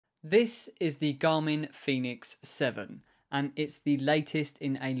This is the Garmin Fenix 7 and it's the latest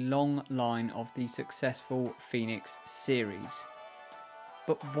in a long line of the successful Fenix series.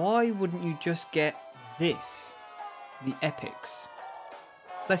 But why wouldn't you just get this, the Epix?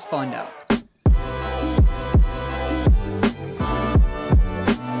 Let's find out.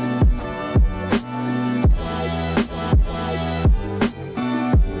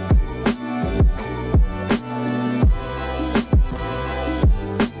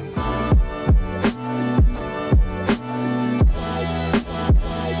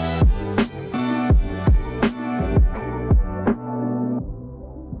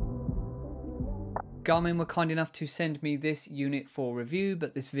 Garmin were kind enough to send me this unit for review,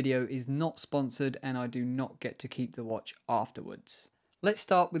 but this video is not sponsored and I do not get to keep the watch afterwards. Let's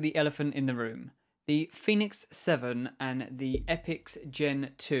start with the elephant in the room. The Fenix 7 and the Epix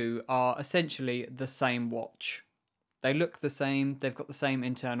Gen 2 are essentially the same watch. They look the same, they've got the same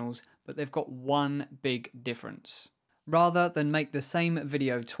internals, but they've got one big difference. Rather than make the same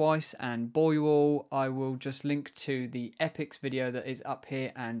video twice and bore you all, I will just link to the Epix video that is up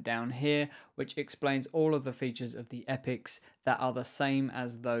here and down here, which explains all of the features of the Epix that are the same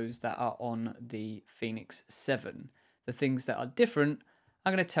as those that are on the Fenix 7. The things that are different,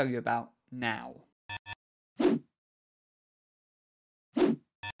 I'm going to tell you about now.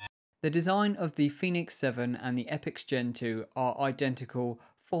 The design of the Fenix 7 and the Epix Gen 2 are identical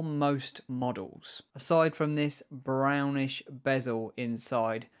for most models, aside from this brownish bezel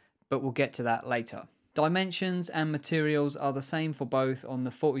inside, but we'll get to that later. Dimensions and materials are the same for both on the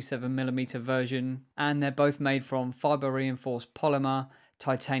 47mm version, and they're both made from fiber reinforced polymer,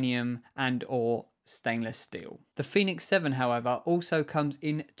 titanium and/or stainless steel. The Fenix 7, however, also comes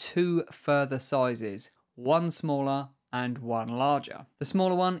in two further sizes, one smaller and one larger. The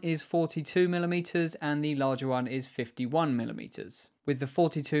smaller one is 42mm and the larger one is 51mm, with the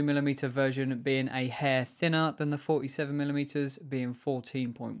 42mm version being a hair thinner than the 47mm, being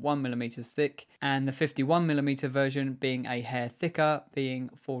 14.1mm thick, and the 51mm version being a hair thicker, being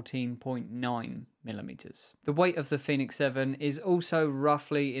 14.9mm. The weight of the Fenix 7 is also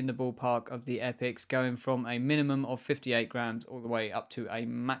roughly in the ballpark of the Epix, going from a minimum of 58 grams all the way up to a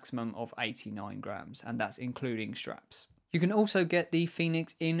maximum of 89 grams, and that's including straps. You can also get the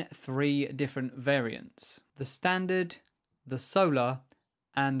Fenix in three different variants: the standard, the solar,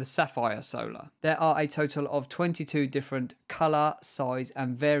 and the sapphire solar. There are a total of 22 different colour, size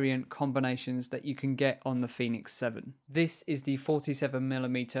and variant combinations that you can get on the Fenix 7. This is the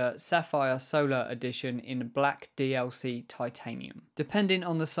 47mm sapphire solar edition in black DLC titanium. Depending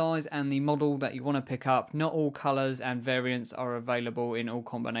on the size and the model that you want to pick up, not all colours and variants are available in all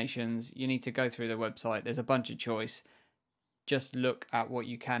combinations. You need to go through the website, there's a bunch of choice. Just look at what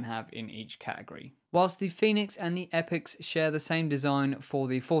you can have in each category. Whilst the Fenix and the Epix share the same design for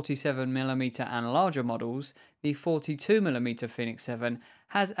the 47mm and larger models, the 42mm Fenix 7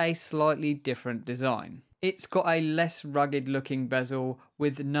 has a slightly different design. It's got a less rugged looking bezel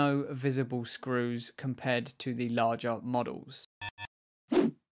with no visible screws compared to the larger models.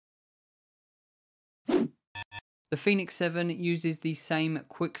 The Fenix 7 uses the same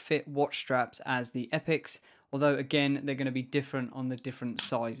quick fit watch straps as the Epix, although again they're going to be different on the different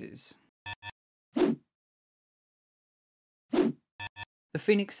sizes. The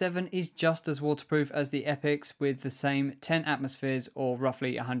Fenix 7 is just as waterproof as the Epix, with the same 10 atmospheres or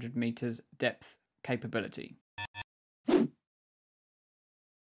roughly 100 meters depth capability.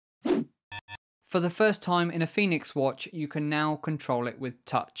 For the first time in a Fenix watch, you can now control it with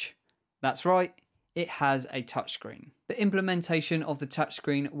touch. That's right, it has a touchscreen. The implementation of the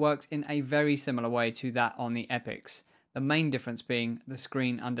touchscreen works in a very similar way to that on the Epix, the main difference being the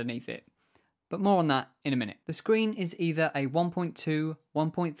screen underneath it. But more on that in a minute. The screen is either a 1.2,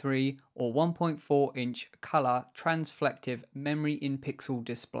 1.3 or 1.4 inch colour transflective memory in pixel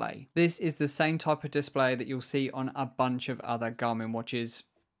display. This is the same type of display that you'll see on a bunch of other Garmin watches,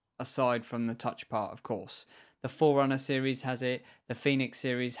 aside from the touch part of course. The Forerunner series has it, the Fenix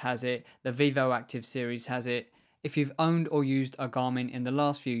series has it, the Vivo Active series has it. If you've owned or used a Garmin in the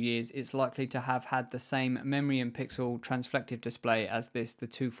last few years, it's likely to have had the same memory and pixel transflective display as this, the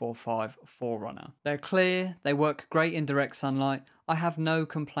 245 Forerunner. They're clear, they work great in direct sunlight. I have no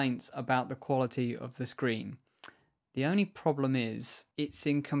complaints about the quality of the screen. The only problem is, it's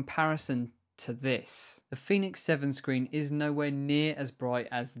in comparison to this. The Fenix 7 screen is nowhere near as bright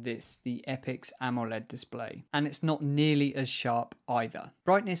as this, the Epix AMOLED display, and it's not nearly as sharp either.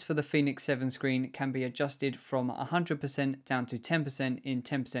 Brightness for the Fenix 7 screen can be adjusted from 100% down to 10% in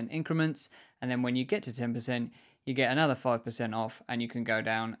 10% increments, and then when you get to 10%, you get another 5% off, and you can go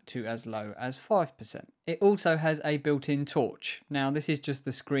down to as low as 5%. It also has a built-in torch. Now this is just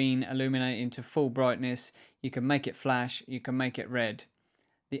the screen illuminating to full brightness. You can make it flash, you can make it red.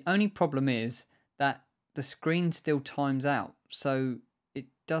 The only problem is that the screen still times out, so it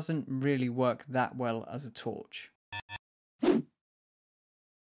doesn't really work that well as a torch.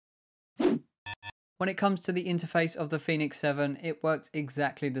 When it comes to the interface of the Fenix 7, it works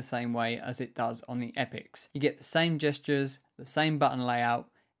exactly the same way as it does on the Epix. You get the same gestures, the same button layout,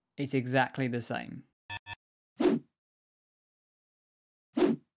 it's exactly the same.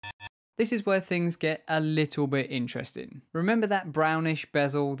 This is where things get a little bit interesting. Remember that brownish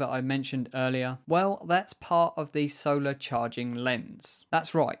bezel that I mentioned earlier? Well, that's part of the solar charging lens.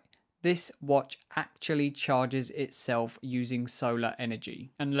 That's right. This watch actually charges itself using solar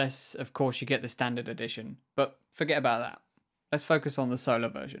energy. Unless, of course, you get the standard edition. But forget about that. Let's focus on the solar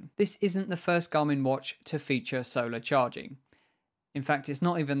version. This isn't the first Garmin watch to feature solar charging. In fact, it's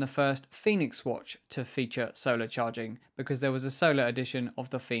not even the first Fenix watch to feature solar charging, because there was a solar edition of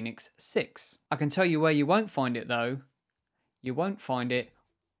the Fenix 6. I can tell you where you won't find it though. You won't find it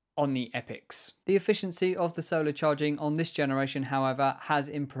on the Epix. The efficiency of the solar charging on this generation, however, has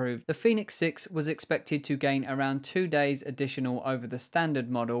improved. The Fenix 6 was expected to gain around 2 days additional over the standard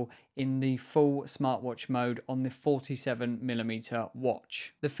model in the full smartwatch mode on the 47mm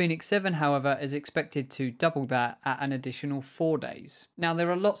watch. The Fenix 7, however, is expected to double that at an additional 4 days. Now, there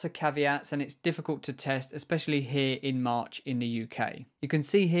are lots of caveats and it's difficult to test, especially here in March in the UK. You can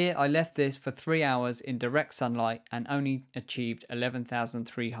see here I left this for 3 hours in direct sunlight and only achieved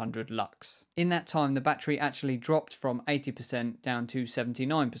 11,300 lux. In that time, the battery actually dropped from 80% down to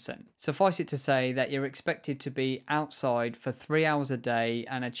 79%. Suffice it to say that you're expected to be outside for 3 hours a day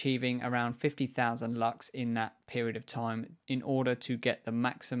and achieving around 50,000 lux in that period of time in order to get the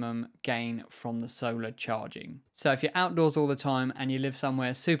maximum gain from the solar charging. So if you're outdoors all the time and you live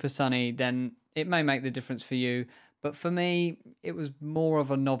somewhere super sunny, then it may make the difference for you. But for me, it was more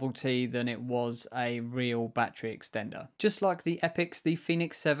of a novelty than it was a real battery extender. Just like the Epix, the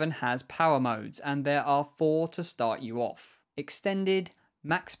Fenix 7 has power modes, and there are 4 to start you off. Extended,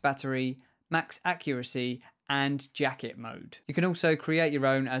 max battery, max accuracy, and jacket mode. You can also create your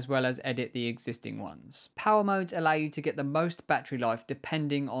own as well as edit the existing ones. Power modes allow you to get the most battery life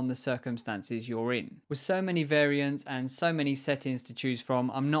depending on the circumstances you're in. With so many variants and so many settings to choose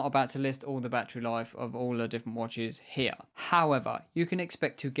from, I'm not about to list all the battery life of all the different watches here. However, you can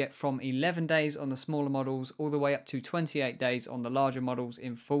expect to get from 11 days on the smaller models all the way up to 28 days on the larger models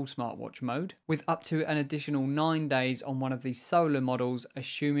in full smartwatch mode, with up to an additional 9 days on one of the solar models,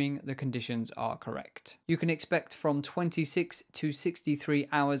 assuming the conditions are correct. You can expect from 26 to 63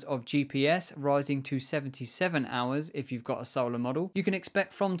 hours of GPS, rising to 77 hours if you've got a solar model. You can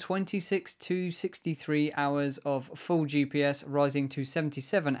expect from 26 to 63 hours of full GPS, rising to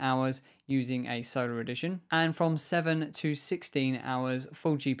 77 hours using a solar edition, and from 7 to 16 hours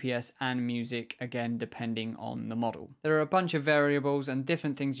full GPS and music, again depending on the model. There are a bunch of variables and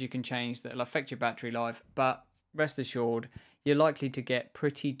different things you can change that will affect your battery life, but rest assured, you're likely to get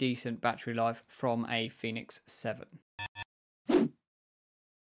pretty decent battery life from a Fenix 7.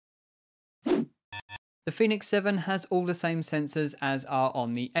 The Fenix 7 has all the same sensors as are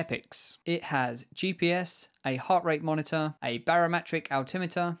on the Epix. It has GPS, a heart rate monitor, a barometric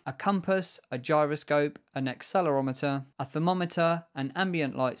altimeter, a compass, a gyroscope, an accelerometer, a thermometer, an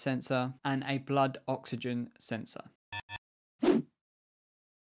ambient light sensor, and a blood oxygen sensor.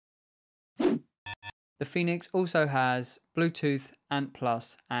 The Fenix also has Bluetooth, Ant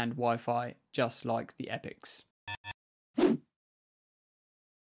Plus, and Wi-Fi, just like the Epix.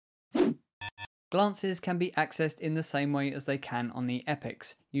 Glances can be accessed in the same way as they can on the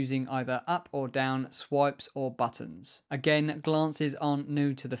Epix, using either up or down swipes or buttons. Again, glances aren't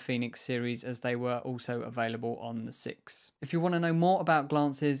new to the Fenix series, as they were also available on the 6. If you want to know more about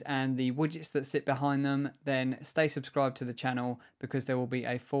glances and the widgets that sit behind them, then stay subscribed to the channel, because there will be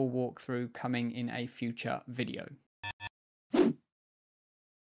a full walkthrough coming in a future video.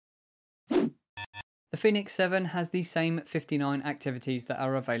 The Fenix 7 has the same 59 activities that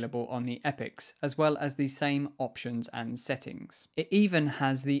are available on the Epix, as well as the same options and settings. It even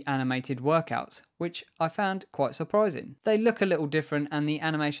has the animated workouts, which I found quite surprising. They look a little different and the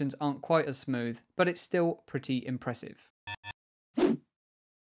animations aren't quite as smooth, but it's still pretty impressive.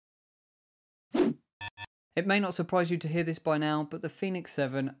 It may not surprise you to hear this by now, but the Fenix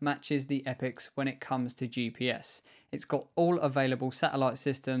 7 matches the Epix when it comes to GPS. It's got all available satellite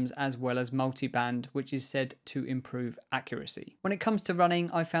systems as well as multi-band, which is said to improve accuracy. When it comes to running,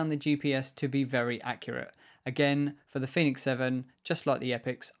 I found the GPS to be very accurate. Again, for the Fenix 7, just like the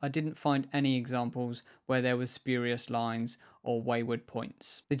Epix, I didn't find any examples where there was spurious lines or wayward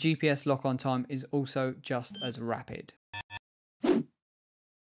points. The GPS lock-on time is also just as rapid.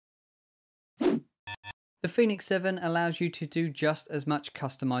 The Fenix 7 allows you to do just as much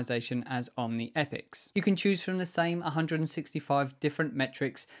customization as on the Epix. You can choose from the same 165 different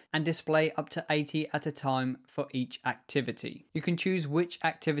metrics and display up to 80 at a time for each activity. You can choose which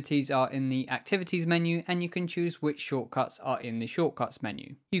activities are in the activities menu, and you can choose which shortcuts are in the shortcuts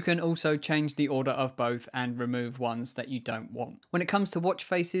menu. You can also change the order of both and remove ones that you don't want. When it comes to watch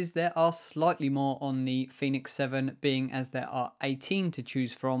faces, there are slightly more on the Fenix 7, being as there are 18 to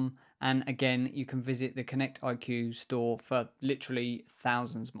choose from. And again, you can visit the Connect IQ store for literally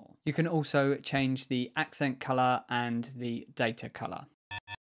thousands more. You can also change the accent color and the data color.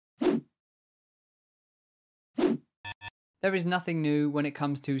 There is nothing new when it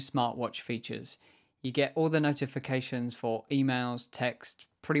comes to smartwatch features. You get all the notifications for emails, text,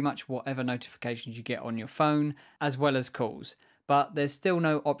 pretty much whatever notifications you get on your phone, as well as calls. But there's still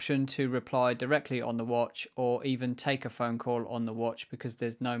no option to reply directly on the watch or even take a phone call on the watch because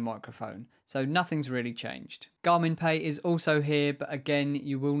there's no microphone. So nothing's really changed. Garmin Pay is also here, but again,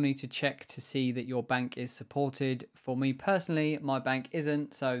 you will need to check to see that your bank is supported. For me personally, my bank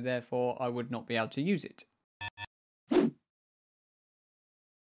isn't, so therefore I would not be able to use it.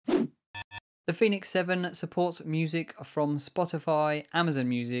 The Fenix 7 supports music from Spotify, Amazon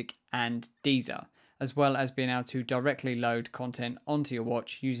Music and Deezer, as well as being able to directly load content onto your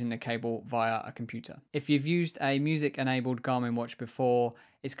watch using the cable via a computer. If you've used a music-enabled Garmin watch before,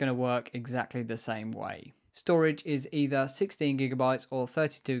 it's going to work exactly the same way. Storage is either 16 gigabytes or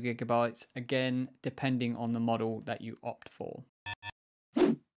 32 gigabytes, again, depending on the model that you opt for.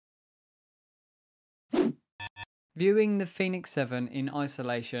 Viewing the Fenix 7 in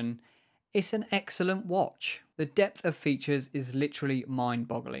isolation, it's an excellent watch. The depth of features is literally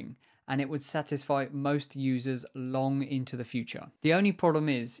mind-boggling, and it would satisfy most users long into the future. The only problem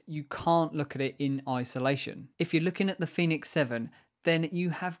is you can't look at it in isolation. If you're looking at the Fenix 7, then you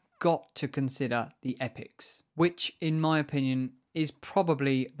have got to consider the Epix, which in my opinion is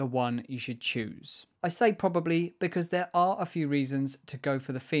probably the one you should choose. I say probably because there are a few reasons to go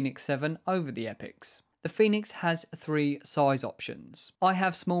for the Fenix 7 over the Epix. The Fenix has 3 size options. I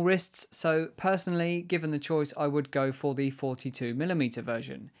have small wrists, so personally, given the choice, I would go for the 42mm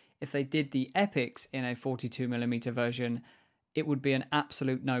version. If they did the Epix in a 42mm version, it would be an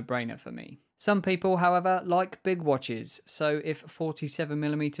absolute no-brainer for me. Some people, however, like big watches, so if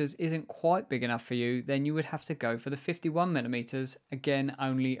 47mm isn't quite big enough for you, then you would have to go for the 51mm, again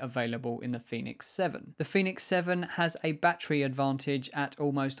only available in the Fenix 7. The Fenix 7 has a battery advantage at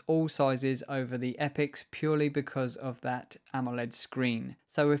almost all sizes over the Epix purely because of that AMOLED screen.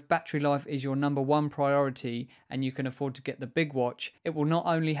 So if battery life is your #1 priority and you can afford to get the big watch, it will not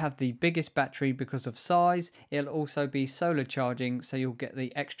only have the biggest battery because of size, it'll also be solar charging, so you'll get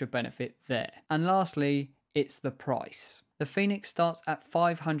the extra benefit there. And lastly, it's the price. The Fenix starts at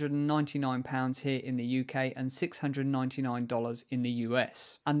 £599 here in the UK and $699 in the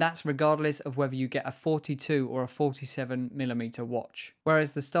US. And that's regardless of whether you get a 42 or a 47mm watch.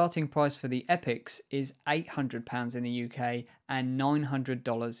 Whereas the starting price for the Epix is £800 in the UK and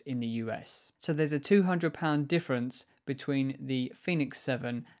 $900 in the US. So there's a £200 difference between the Fenix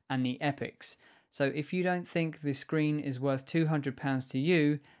 7 and the Epix. So if you don't think the screen is worth £200 to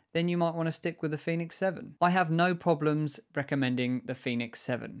you, then you might want to stick with the Fenix 7. I have no problems recommending the Fenix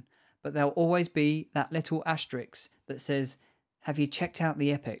 7, but there'll always be that little asterisk that says, have you checked out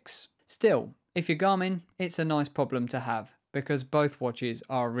the Epix? Still, if you're Garmin, it's a nice problem to have, because both watches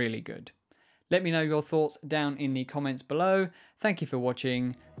are really good. Let me know your thoughts down in the comments below. Thank you for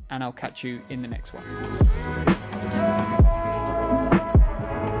watching, and I'll catch you in the next one.